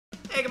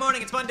Hey, good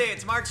morning. It's Monday.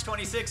 It's March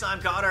 26th. I'm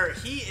Cotter.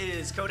 He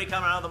is Cody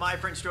coming out of the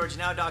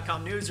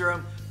MyPrinceGeorgeNow.com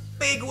newsroom.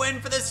 Big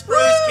win for the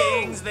Spruce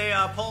Kings. They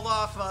pulled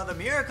off the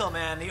miracle,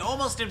 man. The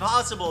almost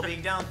impossible,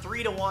 being down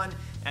 3-1.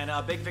 And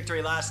a big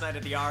victory last night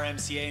at the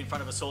RMCA in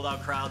front of a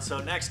sold-out crowd. So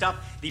next up,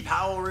 the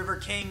Powell River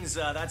Kings.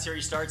 That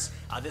series starts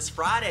this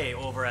Friday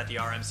over at the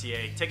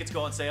RMCA. Tickets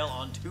go on sale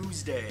on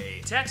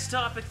Tuesday. Text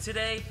topic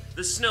today,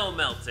 the snow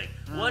melting.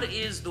 What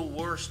is the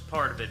worst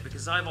part of it?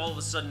 Because I've all of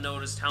a sudden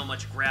noticed how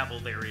much gravel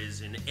there is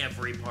in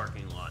every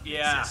parking lot in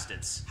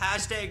existence.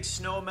 Hashtag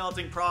snow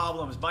melting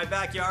problems. My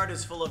backyard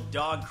is full of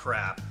dog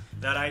crap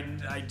that I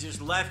just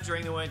left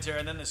during the winter,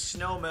 and then the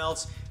snow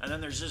melts, and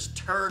then there's just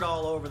turd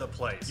all over the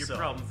place. Your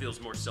problem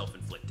feels more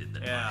self-inflicted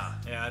than mine.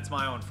 Yeah, it's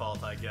my own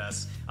fault, I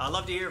guess. I'd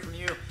love to hear from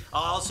you.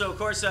 Also, of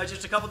course,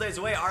 just a couple days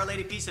away, Our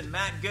Lady Peace and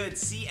Matt Good,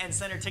 CN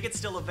Center tickets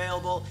still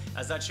available,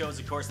 as that shows,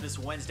 of course, this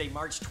Wednesday,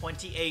 March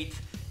 28th.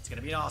 It's going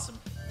to be awesome.